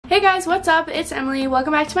Hey guys, what's up? It's Emily.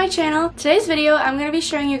 Welcome back to my channel. Today's video, I'm going to be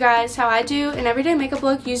showing you guys how I do an everyday makeup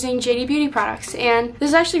look using JATIE beauty products. And this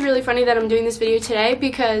is actually really funny that I'm doing this video today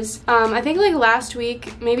because I think like last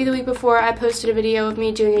week, maybe the week before, I posted a video of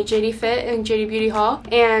me doing a JATIE fit and JATIE beauty haul.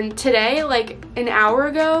 And today, like an hour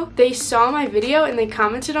ago, they saw my video and they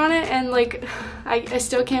commented on it, and like I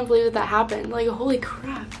still can't believe that happened. Like, holy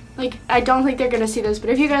crap. Like, I don't think they're gonna see this,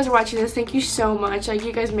 but if you guys are watching this, thank you so much. Like,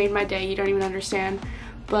 you guys made my day. You don't even understand.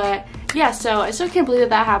 But yeah, so I still can't believe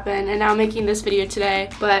that happened, and now I'm making this video today.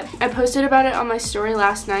 But I posted about it on my story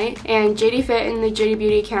last night, and JATIE Fit and the JATIE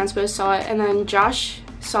Beauty accounts both saw it, and then Josh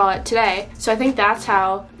saw it today. So I think that's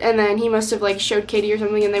how, and then he must have like showed Katie or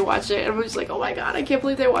something and they watched it, and I was like, oh my god, I can't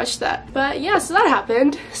believe they watched that. But yeah, so that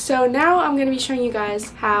happened. So now I'm gonna be showing you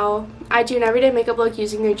guys how I do an everyday makeup look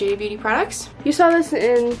using their JATIE beauty products. You saw this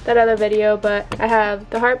in that other video, but I have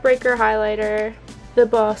the Heartbreaker highlighter, the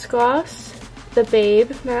Boss Gloss, the Babe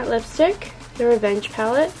matte lipstick, the Revenge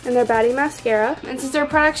palette, and their Baddie mascara. And since their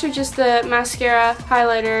products are just the mascara,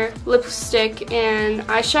 highlighter, lipstick, and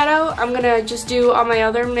eyeshadow, I'm gonna just do all my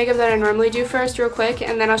other makeup that I normally do first real quick,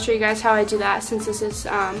 and then I'll show you guys how I do that, since this is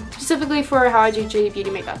specifically for how I do JATIE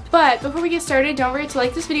beauty makeup. But before we get started, don't forget to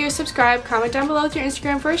like this video, subscribe, comment down below with your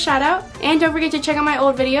Instagram for a shout out, and don't forget to check out my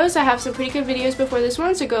old videos. I have some pretty good videos before this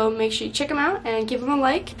one, so go make sure you check them out and give them a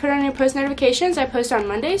like. Put on your post notifications. I post on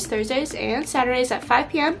Mondays, Thursdays, and Saturdays at 5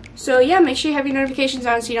 p.m. So yeah, make sure you have your notifications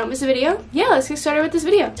on so you don't miss a video. Yeah, let's get started with this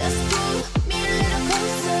video.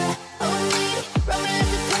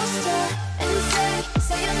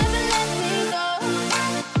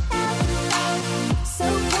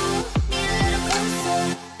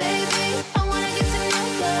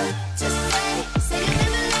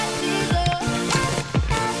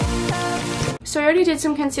 So I already did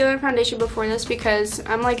some concealer and foundation before this because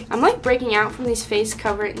I'm like breaking out from these face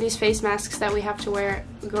masks that we have to wear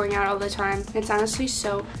going out all the time. It's honestly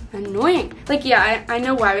so annoying. Like, yeah, I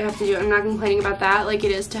know why we have to do it. I'm not complaining about that. Like,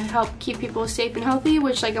 it is to help keep people safe and healthy,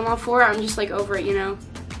 which like I'm all for. I'm just like over it, you know,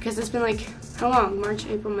 because it's been like, how long? March,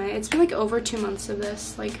 April, May. It's been like over 2 months of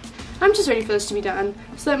this. Like, I'm just ready for this to be done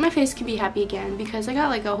so that my face can be happy again, because I got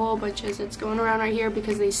like a whole bunch of zits going around right here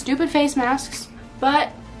because of these stupid face masks.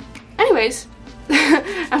 But anyways,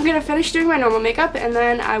 I'm gonna finish doing my normal makeup and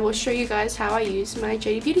then I will show you guys how I use my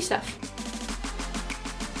JATIE beauty stuff.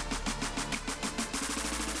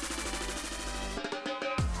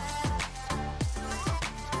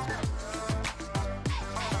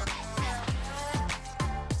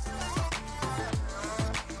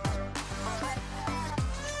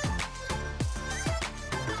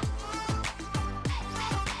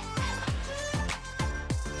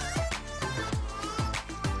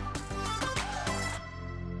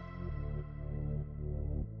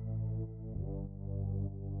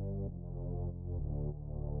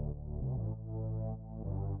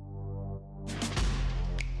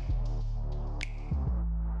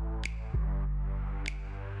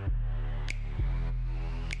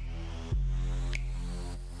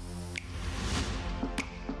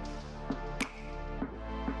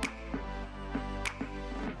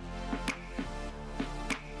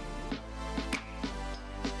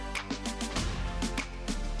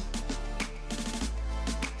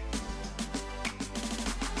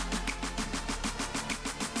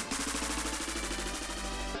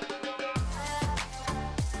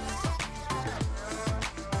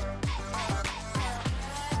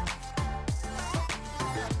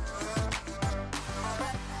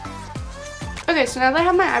 Okay, so now that I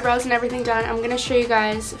have my eyebrows and everything done, I'm going to show you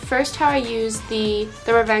guys first how I use the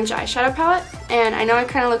Revenge eyeshadow palette. And I know I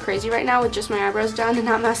kind of look crazy right now with just my eyebrows done and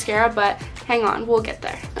not mascara, but hang on, we'll get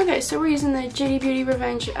there. Okay, so we're using the JATIE Beauty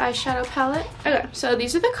Revenge eyeshadow palette. Okay, so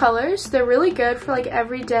these are the colors. They're really good for like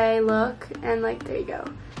everyday look, and like, there you go.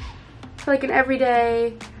 For like an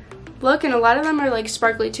everyday look, and a lot of them are like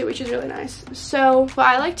sparkly too, which is really nice. So what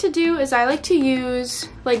I like to do is I like to use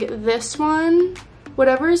like this one,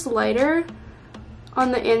 whatever is lighter, on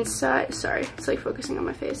the inside. Sorry, it's like focusing on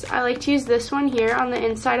my face. I like to use this one here on the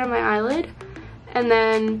inside of my eyelid, and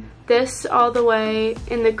then this all the way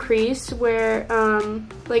in the crease where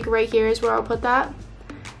like right here is where I'll put that.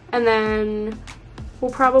 And then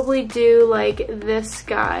we'll probably do like this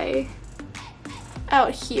guy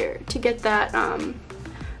out here to get that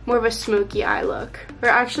more of a smoky eye look. Or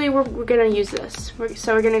actually we're gonna use this.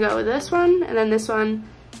 So we're gonna go with this one, and then this one,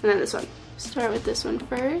 and then this one. Start with this one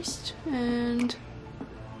first, and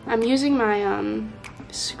I'm using my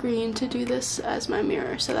screen to do this as my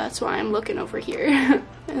mirror, so that's why I'm looking over here.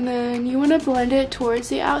 And then you want to blend it towards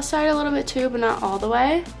the outside a little bit too, but not all the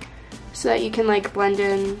way, so that you can like blend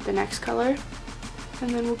in the next color. And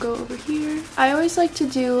then we'll go over here. I always like to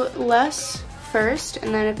do less first,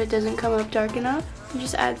 and then if it doesn't come up dark enough, you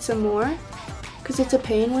just add some more. Because it's a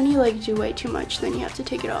pain when you like do way too much, then you have to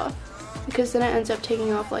take it off. Because then it ends up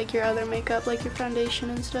taking off like your other makeup, like your foundation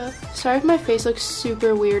and stuff. Sorry if my face looks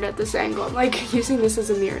super weird at this angle. I'm like using this as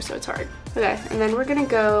a mirror, so it's hard. Okay, and then we're gonna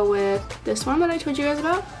go with this one that I told you guys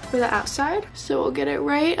about for the outside. So we'll get it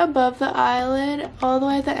right above the eyelid, all the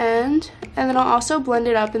way at the end. And then I'll also blend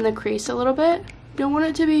it up in the crease a little bit. Don't want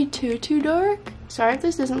it to be too dark. Sorry if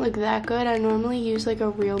this doesn't look that good. I normally use like a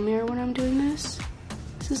real mirror when I'm doing this.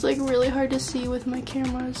 This is like really hard to see with my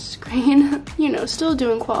camera's screen. You know, still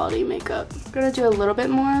doing quality makeup. I'm gonna do a little bit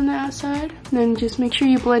more on the outside. And then just make sure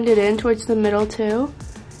you blend it in towards the middle too.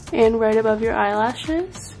 And right above your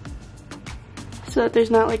eyelashes. So that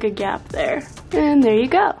there's not like a gap there. And there you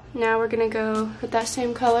go. Now we're gonna go with that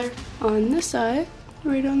same color on this side.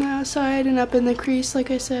 Right on the outside and up in the crease,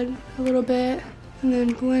 like I said, a little bit. And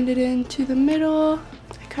then blend it into the middle.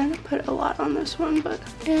 I kind of put a lot on this one, but,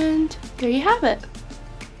 and there you have it.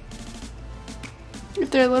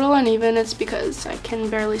 If they're a little uneven, it's because I can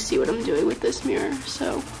barely see what I'm doing with this mirror.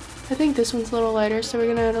 So I think this one's a little lighter, so we're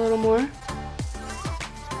gonna add a little more.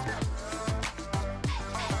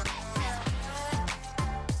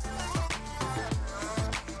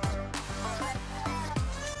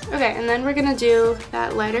 Okay, and then we're gonna do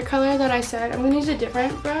that lighter color that I said. I'm gonna use a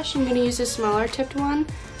different brush. I'm gonna use a smaller tipped one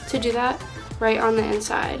to do that right on the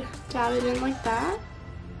inside. Dab it in like that.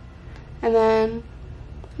 And then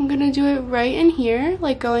I'm gonna do it right in here,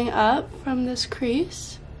 like going up from this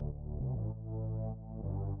crease.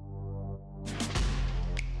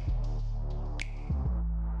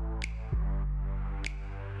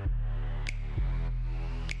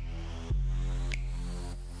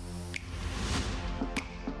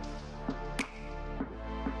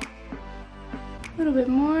 A little bit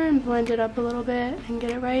more and blend it up a little bit and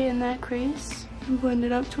get it right in that crease. And blend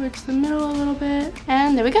it up towards the middle a little bit.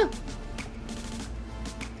 And there we go.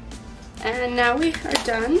 And now we are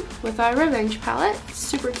done with our Revenge palette. It's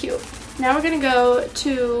super cute. Now we're gonna go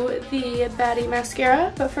to the Baddie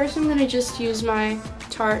mascara, but first I'm gonna just use my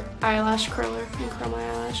Tarte eyelash curler and curl my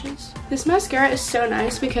eyelashes. This mascara is so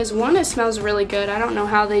nice because one, it smells really good. I don't know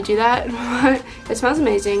how they do that, but it smells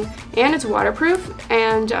amazing. And it's waterproof,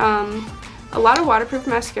 and a lot of waterproof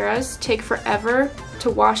mascaras take forever to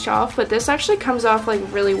wash off, but this actually comes off like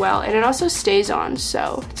really well, and it also stays on,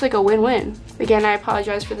 so it's like a win-win. Again, I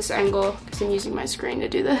apologize for this angle because I'm using my screen to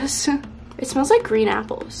do this. It smells like green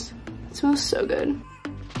apples. It smells so good.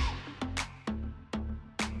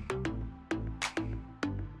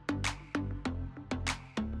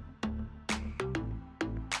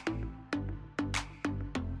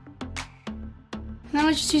 And then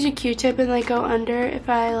I'll just use a Q-tip and like go under if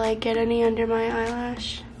I like get any under my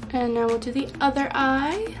eyelash. And now we'll do the other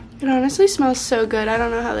eye. It honestly smells so good. I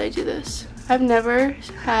don't know how they do this. I've never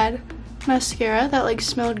had mascara that like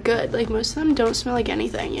smelled good. Like most of them don't smell like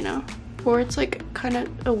anything, you know? Or it's like kind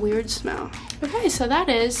of a weird smell. Okay, so that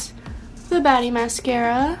is the Baddie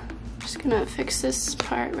mascara. Just gonna fix this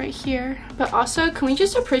part right here. But also, can we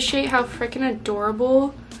just appreciate how freaking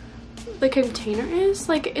adorable the container is?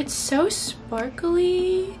 Like, it's so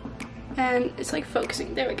sparkly and it's like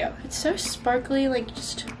focusing. There we go. It's so sparkly, like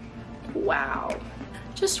just wow.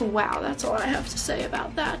 Just wow, that's all I have to say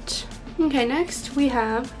about that. Okay, next we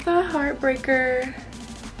have the Heartbreaker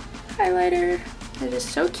highlighter. It is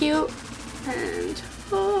so cute, and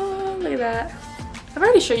oh, look at that. I've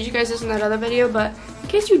already showed you guys this in that other video, but in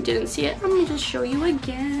case you didn't see it, I'm gonna just show you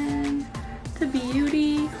again. The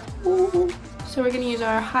beauty. Ooh. So we're gonna use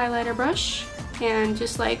our highlighter brush and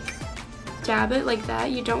just like dab it like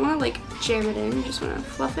that. You don't wanna like jam it in, you just wanna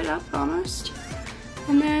fluff it up almost.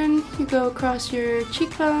 And then you go across your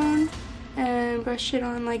cheekbone and brush it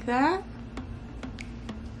on like that.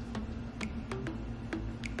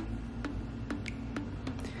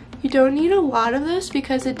 You don't need a lot of this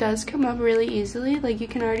because it does come up really easily. Like, you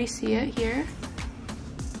can already see it here.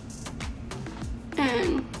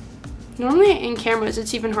 And normally in cameras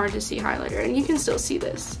it's even hard to see highlighter, and you can still see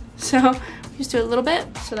this. So just do a little bit.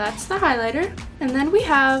 So that's the highlighter. And then we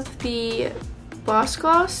have the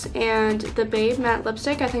Gloss and the Babe matte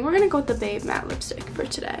lipstick. I think we're gonna go with the Babe matte lipstick for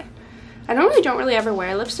today. I normally don't really ever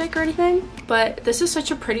wear lipstick or anything, but this is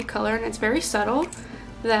such a pretty color and it's very subtle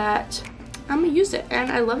that I'm gonna use it.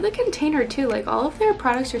 And I love the container too. Like, all of their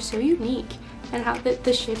products are so unique, and how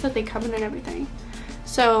the shape that they come in and everything.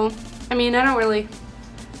 So, I mean, I don't really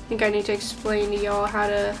think I need to explain to y'all how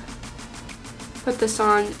to put this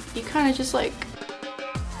on. You kind of just like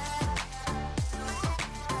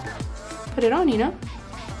put it on, you know?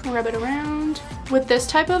 Rub it around. With this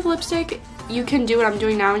type of lipstick, you can do what I'm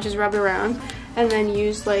doing now and just rub it around and then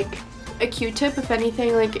use like a Q-tip if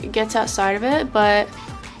anything like gets outside of it, but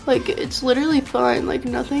like it's literally fine. Like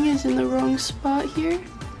nothing is in the wrong spot here.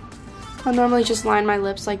 I'll normally just line my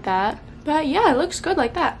lips like that. But yeah, it looks good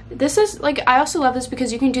like that. This is like, I also love this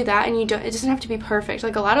because you can do that and you don't, it doesn't have to be perfect.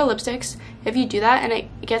 Like a lot of lipsticks, if you do that and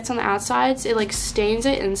it gets on the outsides, it like stains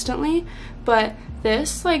it instantly. But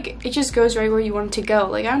this, like, it just goes right where you want it to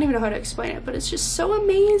go. Like I don't even know how to explain it, but it's just so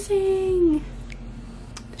amazing.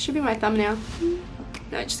 This should be my thumbnail.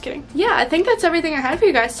 No, just kidding. Yeah, I think that's everything I had for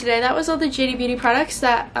you guys today. That was all the JATIE Beauty products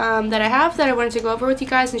that that I have that I wanted to go over with you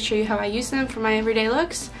guys and show you how I use them for my everyday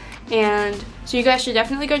looks. And so you guys should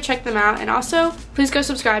definitely go check them out, and also please go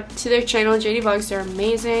subscribe to their channel, JATIE Vlogs. They're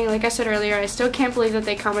amazing. Like I said earlier, I still can't believe that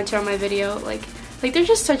they commented on my video. Like they're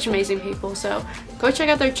just such amazing people. So go check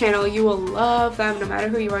out their channel. You will love them. No matter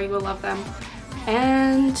who you are, you will love them.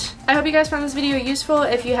 And I hope you guys found this video useful.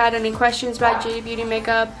 If you had any questions about JATIE Beauty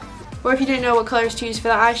makeup, or if you didn't know what colors to use for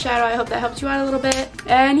the eyeshadow, I hope that helped you out a little bit.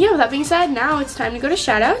 And yeah, with that being said, now it's time to go to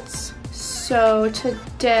shoutouts. So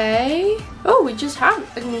today, oh, we just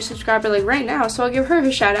have a new subscriber like right now, so I'll give her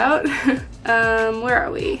a shout out. Where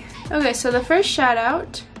are we? Okay, so the first shout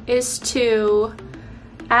out is to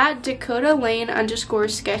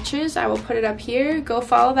 @DakotaLane_sketches. I will put it up here. Go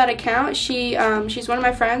follow that account. She's one of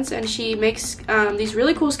my friends, and she makes these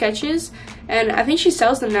really cool sketches, and I think she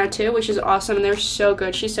sells them now too, which is awesome, and they're so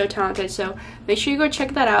good. She's so talented, so make sure you go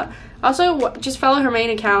check that out. Also, just follow her main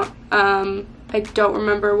account. I don't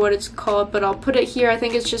remember what it's called, but I'll put it here. I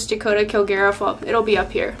think it's just Dakota Kilgariff. Well, it'll be up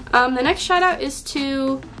here. The next shout out is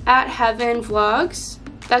to @HeavenVlogs.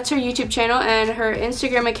 That's her YouTube channel, and her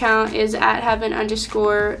Instagram account is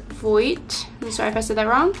 @heaven_voit. I'm sorry if I said that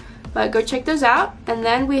wrong, but go check those out. And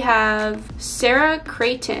then we have Sarah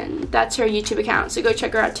Creighton. That's her YouTube account, so go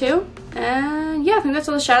check her out too. And yeah, I think that's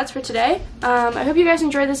all the shout outs for today. I hope you guys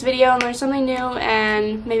enjoyed this video and learned something new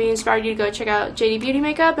and maybe inspired you to go check out JATIE Beauty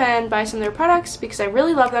makeup and buy some of their products because I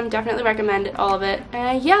really love them. Definitely recommend all of it.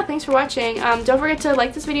 And yeah, thanks for watching. Don't forget to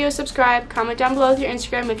like this video, subscribe, comment down below with your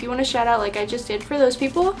Instagram if you want a shout out like I just did for those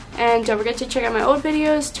people. And don't forget to check out my old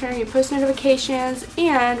videos, turn on your post notifications,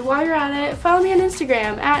 and while you're at it, follow me on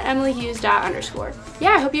Instagram @emilyhughes._.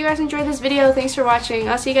 Yeah, I hope you guys enjoyed this video. Thanks for watching.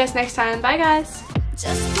 I'll see you guys next time. Bye guys.